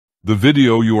The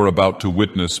video you are about to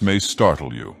witness may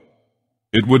startle you.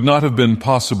 It would not have been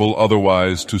possible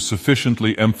otherwise to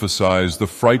sufficiently emphasize the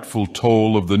frightful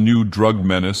toll of the new drug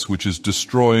menace which is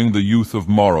destroying the youth of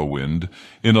Morrowind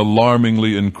in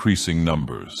alarmingly increasing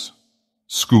numbers.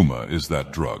 Skooma is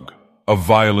that drug, a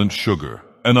violent sugar,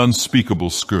 an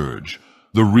unspeakable scourge,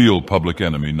 the real public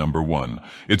enemy number one.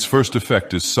 Its first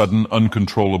effect is sudden,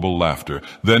 uncontrollable laughter.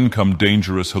 Then come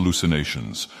dangerous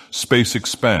hallucinations. Space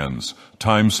expands,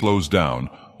 time slows down,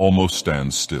 almost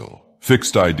stands still.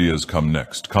 Fixed ideas come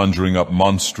next, conjuring up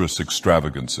monstrous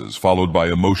extravagances, followed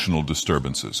by emotional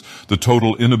disturbances, the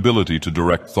total inability to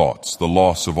direct thoughts, the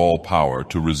loss of all power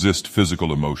to resist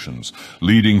physical emotions,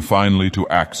 leading finally to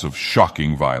acts of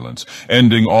shocking violence,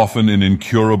 ending often in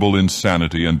incurable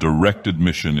insanity and direct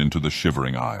admission into the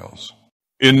Shivering Isles.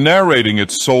 In narrating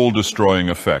its soul-destroying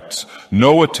effects,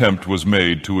 no attempt was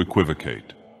made to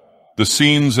equivocate. The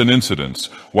scenes and incidents,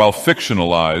 while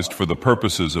fictionalized for the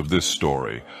purposes of this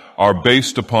story, are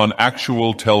based upon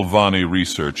actual Telvanni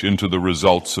research into the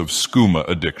results of skooma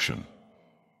addiction.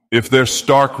 If their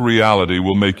stark reality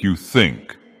will make you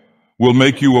think, will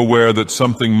make you aware that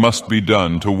something must be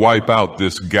done to wipe out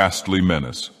this ghastly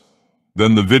menace,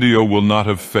 then the video will not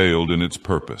have failed in its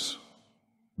purpose.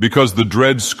 Because the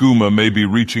dread skooma may be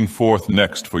reaching forth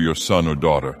next for your son or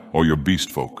daughter, or your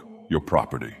beastfolk, your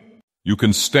property. You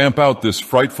can stamp out this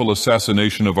frightful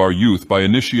assassination of our youth by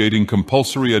initiating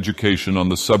compulsory education on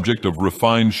the subject of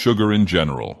refined sugar in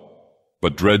general,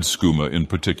 but dread skooma in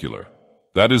particular.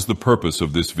 That is the purpose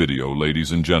of this video,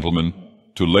 ladies and gentlemen,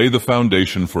 to lay the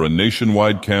foundation for a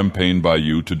nationwide campaign by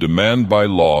you to demand by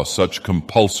law such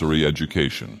compulsory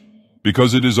education,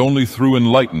 because it is only through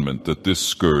enlightenment that this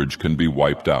scourge can be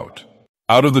wiped out.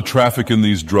 Out of the traffic in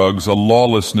these drugs, a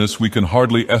lawlessness we can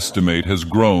hardly estimate has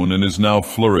grown and is now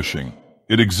flourishing.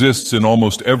 It exists in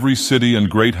almost every city and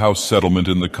great house settlement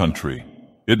in the country.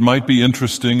 It might be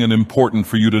interesting and important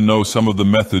for you to know some of the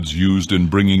methods used in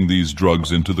bringing these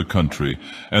drugs into the country,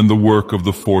 and the work of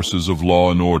the forces of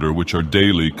law and order which are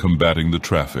daily combating the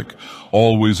traffic,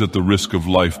 always at the risk of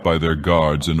life by their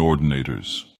guards and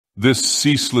ordinators. This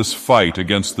ceaseless fight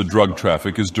against the drug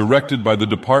traffic is directed by the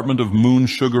Department of Moon,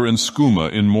 Sugar, and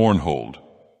Skooma in Mournhold,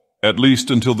 at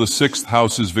least until the Sixth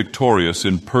House is victorious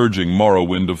in purging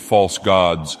Morrowind of false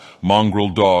gods, mongrel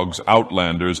dogs,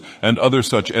 outlanders, and other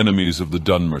such enemies of the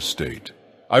Dunmer state.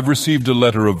 I've received a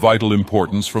letter of vital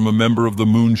importance from a member of the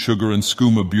Moon, Sugar, and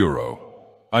Skooma Bureau.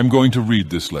 I'm going to read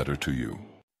this letter to you.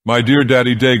 My dear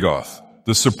Daddy Dagoth,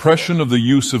 the suppression of the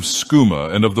use of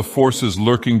skooma and of the forces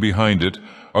lurking behind it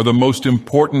are the most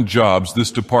important jobs this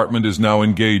department is now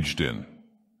engaged in.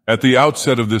 At the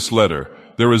outset of this letter,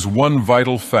 there is one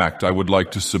vital fact I would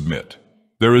like to submit.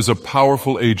 There is a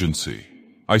powerful agency.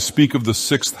 I speak of the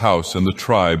Sixth House and the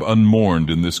tribe unmourned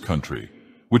in this country,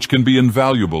 which can be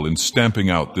invaluable in stamping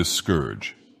out this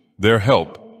scourge. Their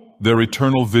help, their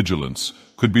eternal vigilance,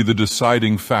 could be the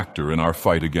deciding factor in our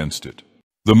fight against it.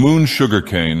 The moon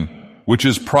sugarcane, which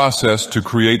is processed to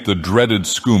create the dreaded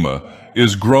skooma,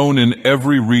 is grown in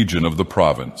every region of the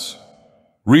province.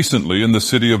 Recently, in the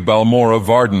city of Balmora,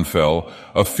 Vardenfell,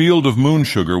 a field of moon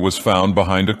sugar was found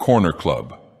behind a corner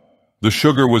club. The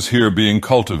sugar was here being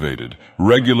cultivated,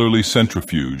 regularly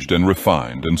centrifuged and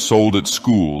refined, and sold at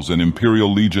schools and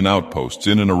Imperial Legion outposts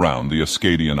in and around the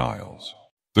Ascadian Isles.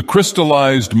 The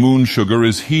crystallized moon sugar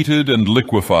is heated and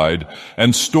liquefied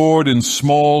and stored in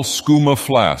small skooma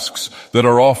flasks that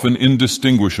are often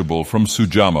indistinguishable from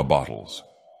sujama bottles.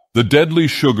 The deadly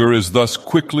sugar is thus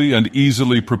quickly and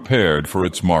easily prepared for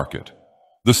its market.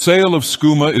 The sale of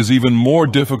skooma is even more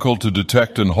difficult to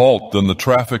detect and halt than the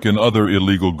traffic in other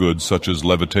illegal goods such as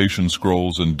levitation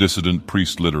scrolls and dissident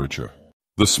priest literature.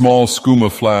 The small skooma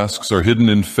flasks are hidden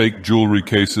in fake jewelry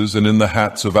cases and in the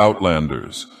hats of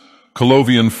outlanders.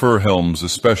 Colovian fur helms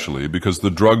especially, because the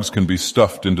drugs can be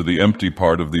stuffed into the empty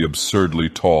part of the absurdly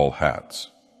tall hats.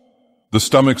 The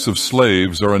stomachs of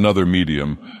slaves are another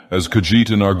medium, as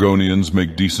Khajiit and Argonians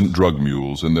make decent drug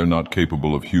mules and they're not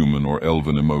capable of human or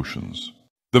elven emotions.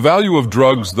 The value of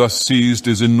drugs thus seized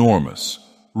is enormous.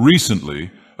 Recently,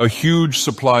 a huge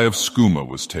supply of skooma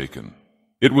was taken.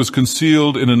 It was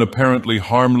concealed in an apparently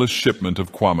harmless shipment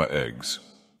of kwama eggs.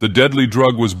 The deadly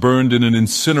drug was burned in an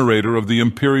incinerator of the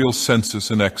Imperial Census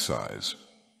and Excise.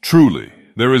 Truly,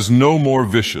 there is no more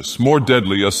vicious, more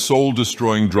deadly, a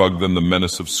soul-destroying drug than the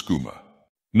menace of skooma.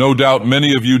 No doubt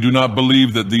many of you do not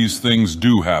believe that these things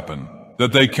do happen,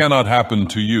 that they cannot happen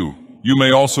to you. You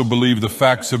may also believe the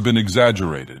facts have been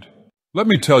exaggerated. Let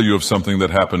me tell you of something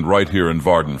that happened right here in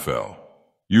Vardenfell.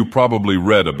 You probably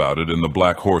read about it in the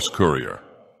Black Horse Courier.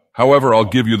 However, I'll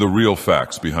give you the real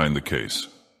facts behind the case.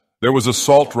 There was a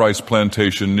salt rice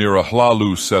plantation near a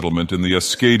Hlalu settlement in the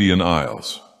Ascadian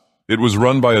Isles. It was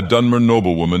run by a Dunmer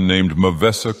noblewoman named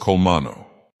Mavessa Colmano.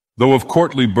 Though of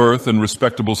courtly birth and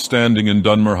respectable standing in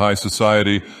Dunmer high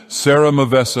society, Sarah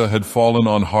Mavessa had fallen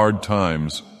on hard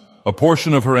times. A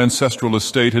portion of her ancestral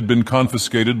estate had been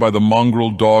confiscated by the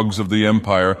mongrel dogs of the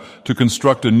empire to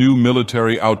construct a new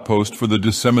military outpost for the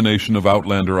dissemination of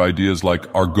outlander ideas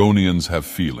like Argonians have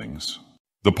feelings.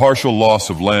 The partial loss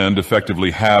of land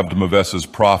effectively halved Mavessa's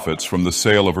profits from the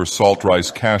sale of her salt rice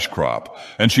cash crop,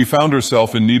 and she found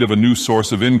herself in need of a new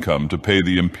source of income to pay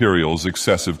the Imperial's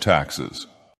excessive taxes.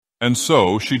 And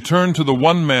so she turned to the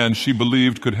one man she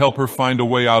believed could help her find a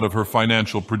way out of her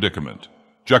financial predicament.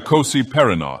 Jacosi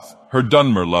Perinoth, her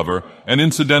Dunmer lover, and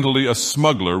incidentally a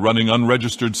smuggler running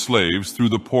unregistered slaves through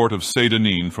the port of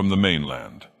Seydanin from the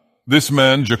mainland. This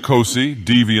man, Jacosi,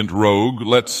 deviant rogue,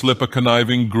 let slip a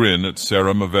conniving grin at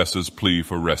Sarah Mavessa's plea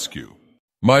for rescue.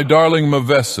 "My darling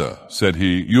Mavessa," said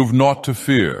he, "you've naught to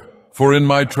fear, for in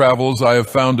my travels I have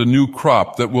found a new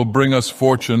crop that will bring us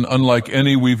fortune unlike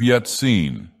any we've yet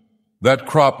seen. That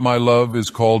crop, my love,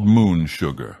 is called moon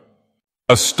sugar."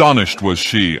 Astonished was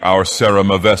she, our Sarah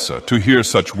Mavessa, to hear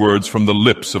such words from the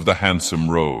lips of the handsome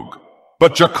rogue.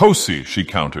 "But Jacosi," she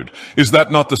countered, "is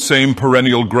that not the same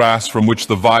perennial grass from which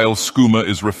the vile skooma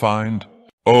is refined?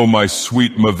 Oh, my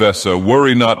sweet Mavessa,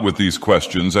 worry not with these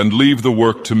questions, and leave the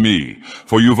work to me,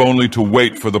 for you've only to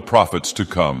wait for the profits to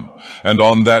come. And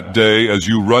on that day, as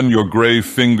you run your grey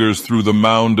fingers through the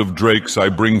mound of drakes I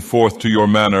bring forth to your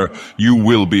manor, you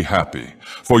will be happy,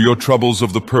 for your troubles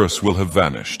of the purse will have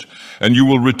vanished, and you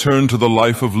will return to the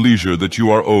life of leisure that you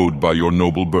are owed by your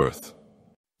noble birth."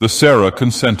 The Sarah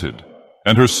consented,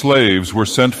 and her slaves were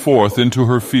sent forth into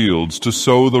her fields to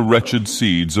sow the wretched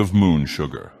seeds of moon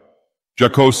sugar.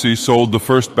 Jacosi sold the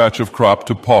first batch of crop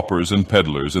to paupers and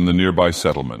peddlers in the nearby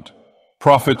settlement.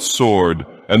 Profits soared,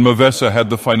 and Mavessa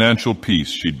had the financial peace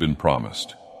she'd been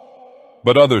promised.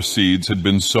 But other seeds had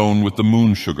been sown with the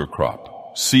moon sugar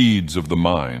crop, seeds of the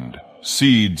mind,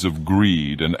 seeds of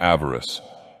greed and avarice,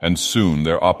 and soon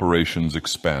their operations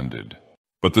expanded.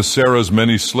 But the Sarah's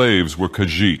many slaves were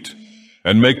Khajiit,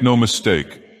 and make no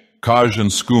mistake, Kaj and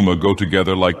Skooma go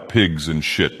together like pigs and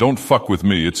shit. Don't fuck with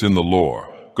me, it's in the lore.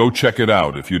 Go check it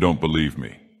out if you don't believe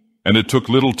me. And it took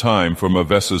little time for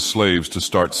Mavessa's slaves to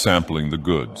start sampling the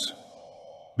goods.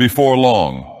 Before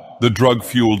long, the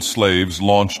drug-fueled slaves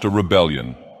launched a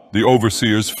rebellion. The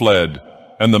overseers fled,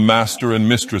 and the master and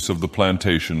mistress of the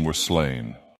plantation were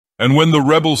slain. And when the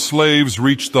rebel slaves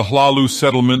reached the Hlalu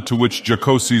settlement to which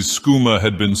Jacosi's skooma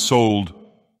had been sold,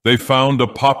 they found a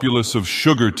populace of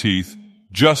sugar teeth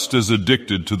just as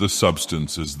addicted to the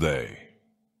substance as they.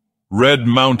 Red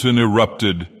Mountain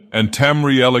erupted, and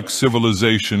Tamrielic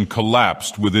civilization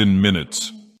collapsed within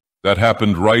minutes. That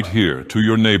happened right here, to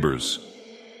your neighbors.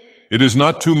 It is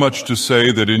not too much to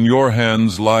say that in your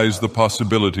hands lies the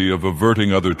possibility of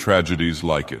averting other tragedies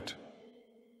like it.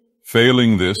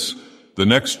 Failing this, the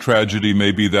next tragedy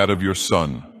may be that of your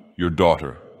son, your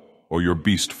daughter, or your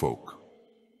beast folk.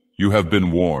 You have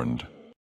been warned.